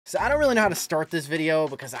So I don't really know how to start this video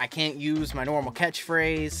because I can't use my normal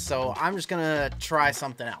catchphrase, so I'm just gonna try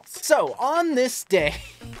something else. So on this day,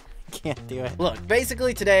 can't do it. Look,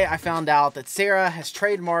 basically today I found out that Sarah has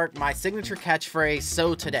trademarked my signature catchphrase,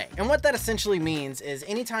 so today. And what that essentially means is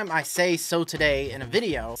anytime I say so today in a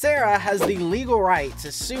video, Sarah has the legal right to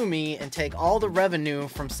sue me and take all the revenue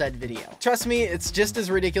from said video. Trust me, it's just as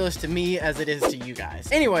ridiculous to me as it is to you guys.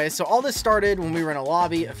 Anyway, so all this started when we were in a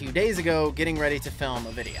lobby a few days ago getting ready to film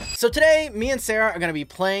a video. So today, me and Sarah are gonna be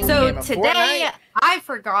playing a game of Fortnite. So today, I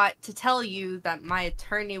forgot to tell you that my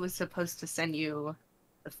attorney was supposed to send you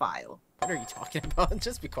the file. What are you talking about?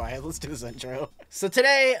 Just be quiet. Let's do this intro. So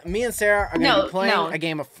today, me and Sarah are gonna be playing a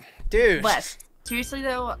game of... Dude. Wes, seriously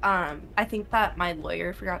though, I think that my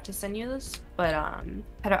lawyer forgot to send you this, but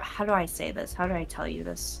how do I say this? How do I tell you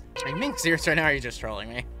this? Are you being serious right now, or are you just trolling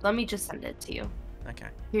me? Let me just send it to you. Okay.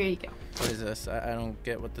 Here you go. What is this? I don't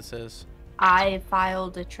get what this is. I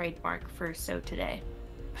filed a trademark for so today.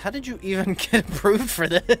 How did you even get approved for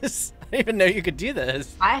this? I didn't even know you could do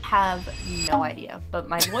this. I have no idea, but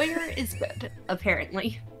my lawyer is good,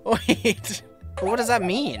 apparently. Wait, what does that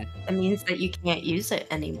mean? It means that you can't use it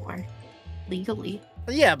anymore, legally.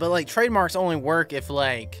 Yeah, but like trademarks only work if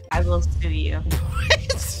like... I will sue you.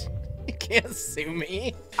 What? You can't sue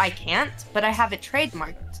me. I can't, but I have it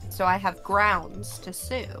trademarked, so I have grounds to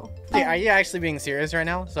sue. Hey, are you actually being serious right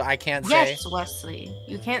now? So I can't say? Yes, Wesley.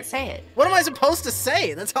 You can't say it. What am I supposed to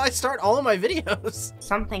say? That's how I start all of my videos.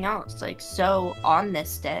 Something else, like, so on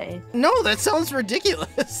this day. No, that sounds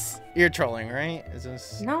ridiculous. You're trolling, right? Is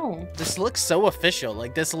this... No. This looks so official.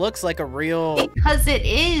 Like, this looks like a real... Because it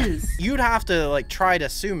is. You'd have to, like, try to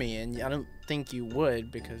sue me, and I don't think you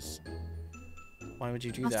would, because... Why would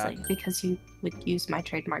you do that? Because you would use my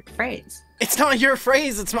trademark phrase. It's not your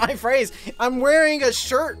phrase, it's my phrase. I'm wearing a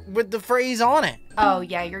shirt with the phrase on it. Oh,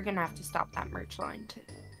 yeah, you're gonna have to stop that merch line, too.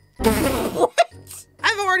 What?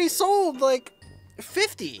 I've already sold, like,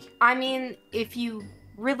 50. I mean, if you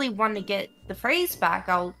really want to get the phrase back,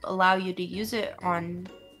 I'll allow you to use it on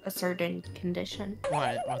a certain condition.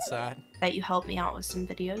 What? What's that? That you help me out with some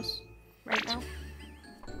videos right now.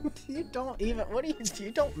 You don't even, you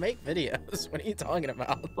don't make videos. What are you talking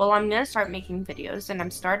about? Well, I'm gonna start making videos, and I'm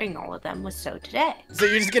starting all of them with so today. So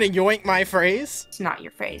you're just gonna yoink my phrase? It's not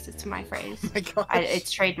your phrase, it's my phrase. Oh my gosh.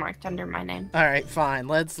 It's trademarked under my name. Alright, fine.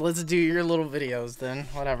 Let's do your little videos then.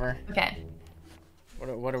 Whatever. Okay.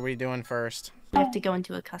 What are we doing first? We have to go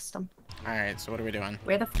into a custom. Alright, so what are we doing?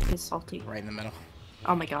 Where the f is Salty? Right in the middle.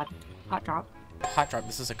 Oh my god. Hot drop. Hot drop,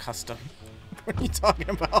 this is a custom. What are you talking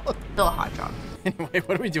about? Still a hot drop. Anyway,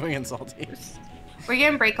 what are we doing in Salty? We're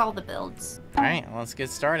gonna break all the builds. Alright, let's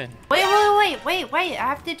get started. Wait. I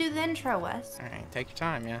have to do the intro, Wes. Alright, take your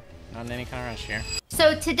time, yeah. Not in any kind of rush here.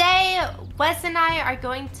 So today, Wes and I are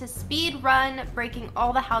going to speed run breaking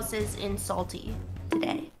all the houses in Salty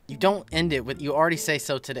today. You don't end it with, you already say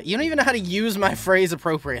so today. You don't even know how to use my phrase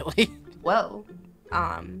appropriately. Whoa.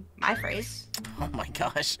 My phrase. Oh my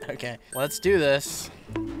gosh, okay. Let's do this.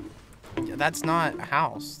 That's not a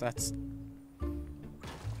house, that's...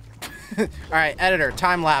 Alright, editor,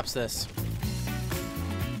 time lapse this.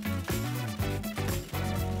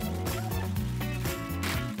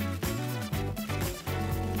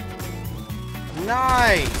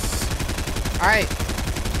 Nice! Alright.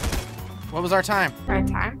 What was our time? Our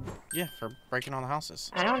time? Yeah, for breaking all the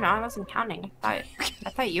houses. I don't know, I wasn't counting. I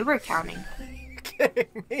thought you were counting.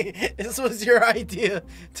 Kidding me? This was your idea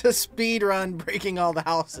to speed run breaking all the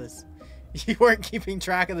houses. You weren't keeping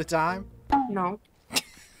track of the time? No.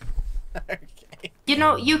 Okay. You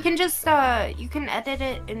know, you can just, you can edit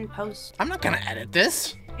it in post. I'm not gonna edit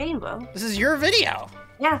this. Yeah, you will. This is your video.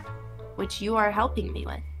 Yeah, which you are helping me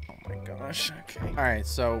with. Oh my gosh, okay. Alright,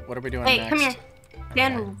 so what are we doing Hey, next? come here.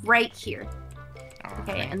 Stand right here.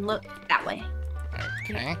 Okay. Okay, and look that way.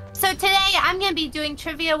 Okay. So today, I'm going to be doing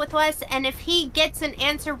trivia with Wes, and if he gets an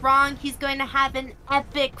answer wrong, he's going to have an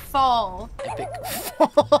epic fall. Epic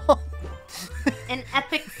fall. An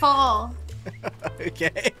epic fall.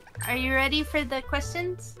 Okay. Are you ready for the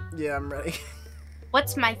questions? Yeah, I'm ready.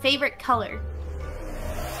 What's my favorite color?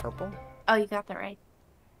 Purple? Oh, you got that right.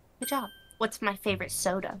 Good job. What's my favorite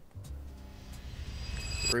soda?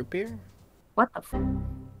 Root beer? What the f?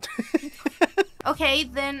 Okay,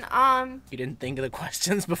 then, You didn't think of the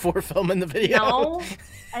questions before filming the video? No.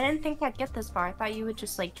 I didn't think I'd get this far. I thought you would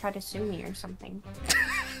just, like, try to sue me or something.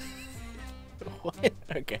 What?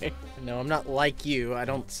 Okay. No, I'm not like you. I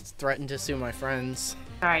don't threaten to sue my friends.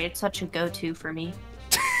 Sorry, it's such a go-to for me.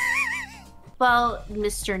 Well,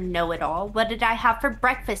 Mr. Know-It-All, what did I have for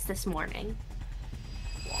breakfast this morning?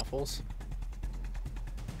 Waffles?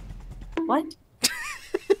 What?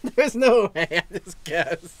 There's no way. I just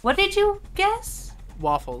guessed. What did you guess?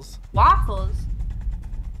 Waffles. Waffles?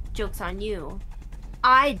 Joke's on you.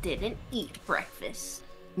 I didn't eat breakfast.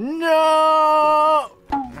 No!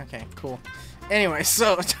 Okay, cool. Anyway,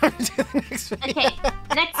 so time to do the next video. Okay,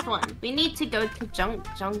 next one. We need to go to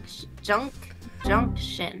Junction.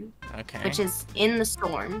 Okay. Which is in the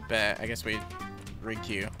storm. Bet. I guess we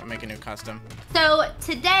re-queue. I'll make a new custom. So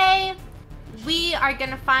today we are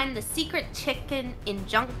gonna find the secret chicken in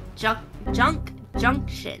Junction.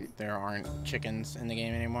 There aren't chickens in the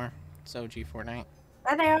game anymore. So OG Fortnite.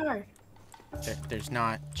 There they are. There's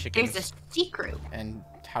not chickens. There's a secret. And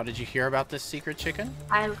how did you hear about this secret chicken?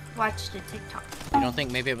 I watched a TikTok. You don't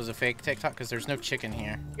think maybe it was a fake TikTok? Because there's no chicken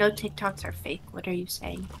here. No TikToks are fake. What are you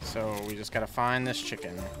saying? So we just gotta find this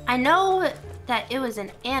chicken. I know that it was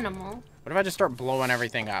an animal. What if I just start blowing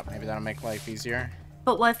everything up? Maybe that'll make life easier.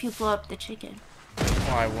 But what if you blow up the chicken?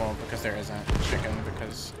 Well, I won't because there isn't a chicken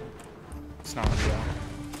because it's not real.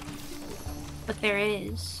 But there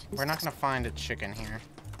is. We're not gonna find a chicken here.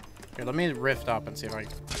 Here, let me rift up and see if I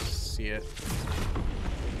can see it.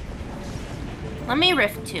 Let me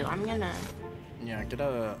rift too. I'm gonna. Yeah, get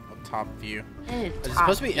a top view. Is it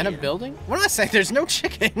supposed to be in a building? What am I saying? There's no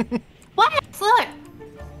chicken. What? Look.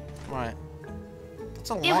 What?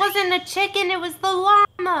 That's a It wasn't a chicken. It was the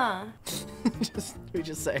llama. We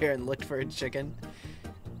just sat here and looked for a chicken.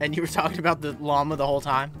 And you were talking about the llama the whole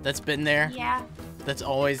time? That's been there? Yeah. That's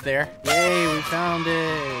always there? Yay, we found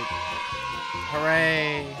it.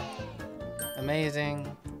 Hooray.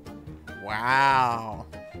 Amazing. Wow.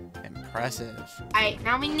 Impressive. Alright,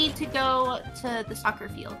 now we need to go to the soccer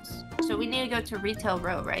fields. So we need to go to Retail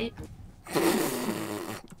Row, right?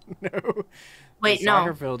 No. Wait, the no.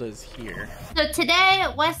 soccer field is here. So today,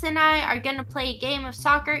 Wes and I are gonna play a game of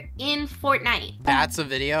soccer in Fortnite. That's a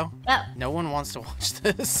video? Yep. No one wants to watch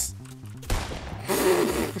this.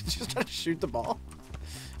 Just try to shoot the ball.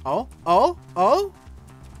 Oh, oh, oh.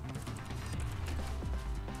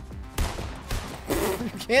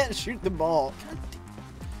 You can't shoot the ball.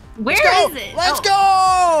 Where is it? Let's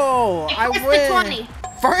go! I First win. to 20.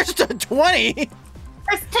 First to 20?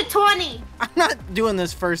 First to 20. I'm not doing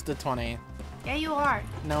this first to 20. Yeah, you are.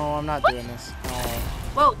 No, I'm not doing this. Oh.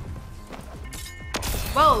 Whoa.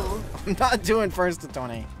 Whoa. I'm not doing first to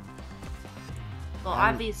 20. Well,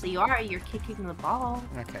 obviously you are. You're kicking the ball.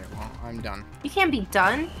 Okay, well, I'm done. You can't be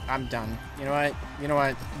done. I'm done. You know what? You know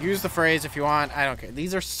what? Use the phrase if you want. I don't care.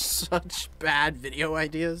 These are such bad video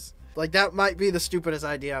ideas. Like, that might be the stupidest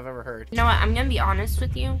idea I've ever heard. You know what? I'm gonna be honest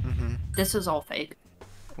with you. Mm-hmm. This is all fake.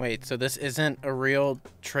 Wait, so this isn't a real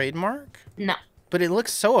trademark? No. But it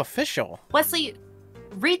looks so official. Wesley,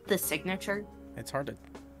 read the signature. It's hard to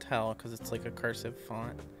tell because it's like a cursive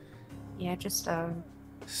font. Yeah, just,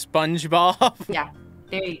 SpongeBob? yeah.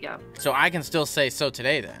 There you go. So I can still say so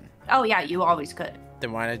today then? Oh, yeah, you always could.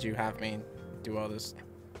 Then why did you have me do all this?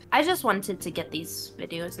 I just wanted to get these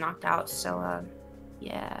videos knocked out, so,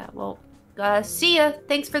 yeah, well, see ya.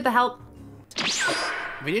 Thanks for the help.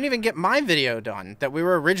 We didn't even get my video done that we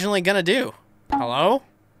were originally gonna do. Hello?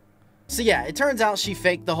 So yeah, it turns out she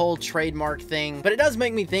faked the whole trademark thing, but it does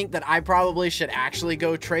make me think that I probably should actually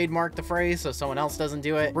go trademark the phrase so someone else doesn't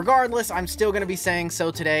do it. Regardless, I'm still gonna be saying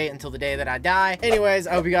so today until the day that I die. Anyways,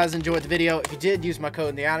 I hope you guys enjoyed the video. If you did, use my code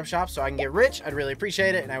in the item shop so I can get rich. I'd really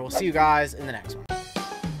appreciate it, and I will see you guys in the next one.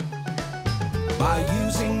 By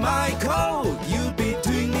using my code, you'd be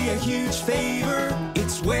doing me a huge favor.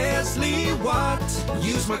 It's WesleyWAT.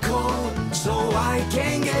 Use my code so I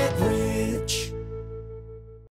can get rich.